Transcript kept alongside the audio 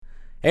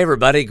Hey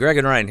everybody, Greg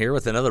and Ryan here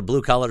with another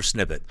Blue Collar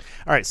Snippet.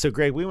 All right, so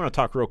Greg, we want to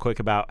talk real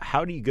quick about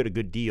how do you get a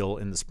good deal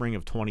in the spring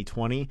of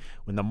 2020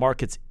 when the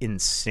market's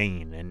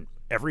insane and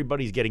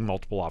everybody's getting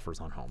multiple offers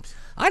on homes.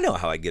 I know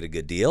how I get a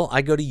good deal.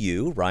 I go to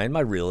you, Ryan,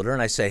 my realtor,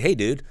 and I say, hey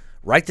dude,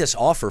 write this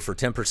offer for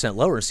 10%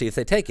 lower and see if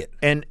they take it.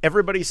 And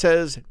everybody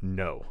says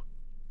no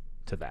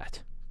to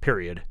that.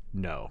 Period.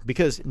 No.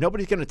 Because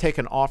nobody's going to take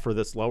an offer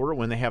that's lower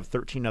when they have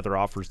 13 other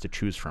offers to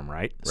choose from,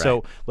 right?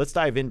 So let's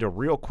dive into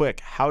real quick,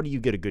 how do you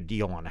get a good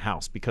deal on a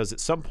house? Because at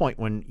some point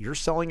when you're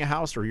selling a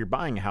house or you're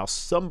buying a house,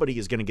 somebody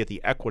is going to get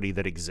the equity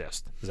that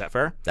exists. Is that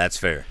fair? That's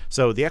fair.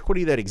 So the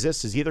equity that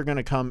exists is either going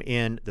to come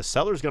in, the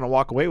seller's going to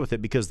walk away with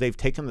it because they've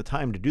taken the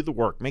time to do the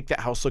work, make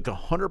that house look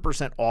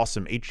 100%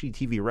 awesome,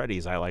 HGTV ready,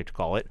 as I like to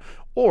call it,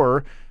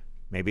 or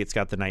maybe it's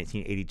got the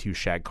 1982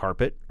 shag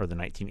carpet or the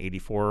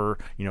 1984,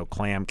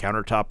 clam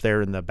countertop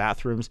there in the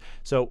bathrooms.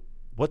 So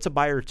what's a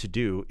buyer to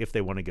do if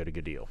they want to get a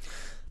good deal?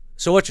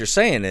 So what you're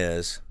saying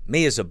is,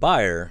 me as a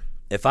buyer,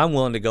 if I'm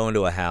willing to go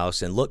into a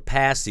house and look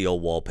past the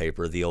old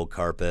wallpaper, the old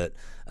carpet,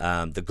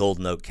 the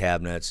golden oak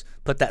cabinets,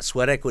 put that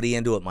sweat equity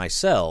into it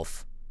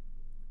myself,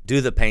 do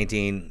the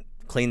painting,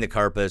 clean the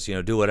carpets,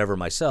 do whatever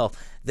myself,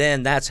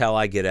 then that's how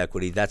I get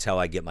equity. That's how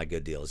I get my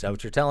good deal. Is that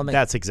what you're telling me?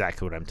 That's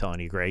exactly what I'm telling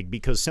you, Greg,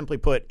 because simply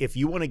put, if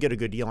you want to get a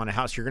good deal on a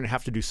house, you're going to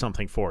have to do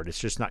something for it. It's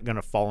just not going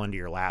to fall into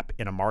your lap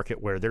in a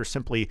market where there's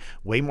simply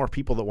way more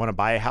people that want to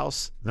buy a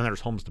house than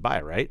there's homes to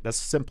buy, right? That's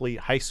simply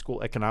high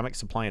school economic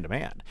supply and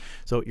demand.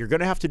 So you're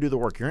going to have to do the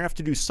work. You're going to have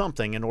to do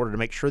something in order to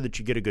make sure that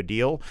you get a good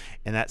deal,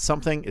 and that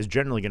something is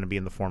generally going to be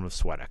in the form of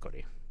sweat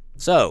equity.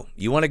 So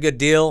you want a good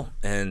deal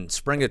in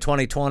spring of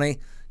 2020?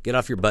 Get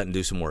off your butt and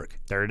do some work.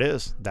 There it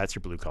is. That's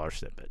your blue collar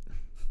snippet.